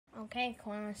Okay,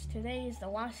 class, today is the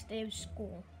last day of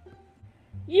school.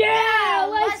 Yeah,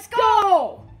 let's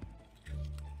go!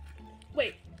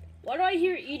 Wait, why do I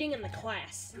hear eating in the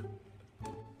class?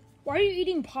 Why are you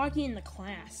eating Pocky in the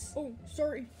class? Oh,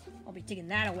 sorry. I'll be taking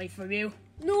that away from you.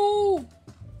 No!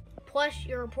 Plus,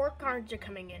 your report cards are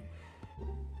coming in.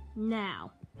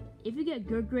 Now, if you get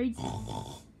good grades,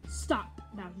 stop,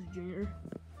 Bowser Jr.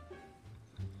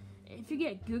 If you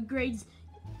get good grades,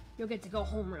 you'll get to go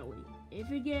home early. If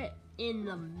you get in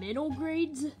the middle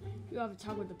grades, you'll have to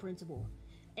talk with the principal.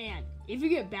 And if you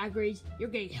get bad grades, you're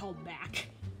getting held back.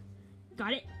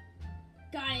 Got it?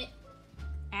 Got it.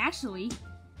 Actually,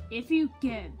 if you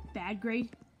get bad grade,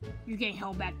 you're getting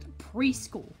held back to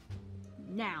preschool.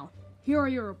 Now, here are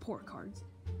your report cards.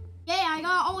 Yay, I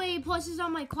got all A pluses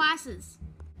on my classes.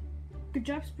 Good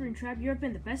job, Springtrap. You have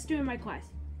been the best student in my class.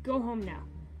 Go home now.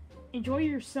 Enjoy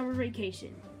your summer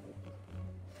vacation.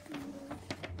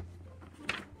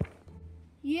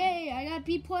 Yay, I got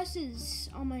B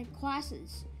pluses on my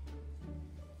classes.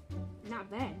 Not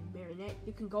bad, Baronet.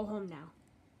 You can go home now.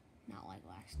 Not like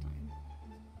last time.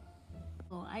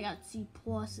 Oh, I got C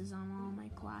pluses on all my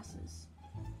classes.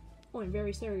 Oh, I'm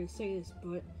very sorry to say this,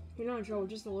 but you're not in trouble,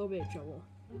 just a little bit of trouble.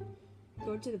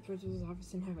 Go to the principal's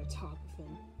office and have a talk with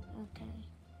him. Okay.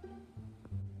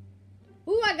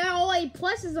 Ooh, I got all A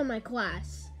pluses on my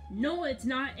class. No, it's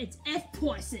not. It's F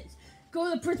pluses. Go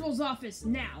to the principal's office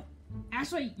now.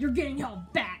 Actually, you're getting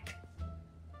held back.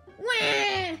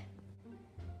 Wah!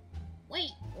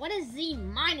 Wait, what does Z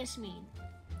minus mean?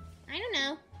 I don't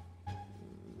know.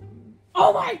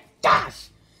 Oh my gosh!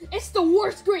 It's the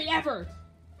worst grade ever!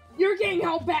 You're getting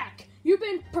held back. You've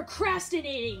been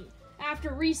procrastinating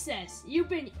after recess. You've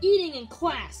been eating in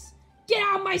class. Get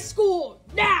out of my school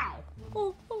now!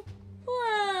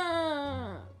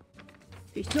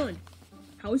 Hey son,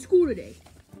 how was school today?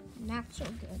 Not so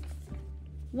good.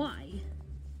 Why?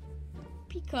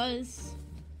 Because...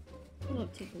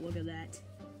 Look, take a look at that.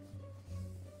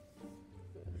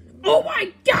 Oh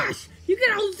my gosh! You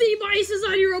get all Z minuses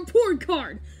on your report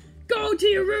card! Go to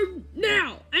your room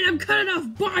now, and I'm cutting off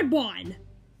Bonbon!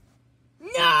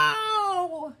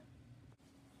 No!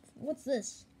 What's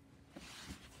this?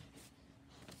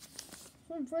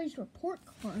 From Frey's report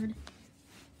card.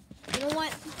 You know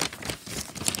what?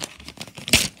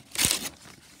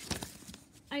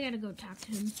 I gotta go talk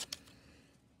to him.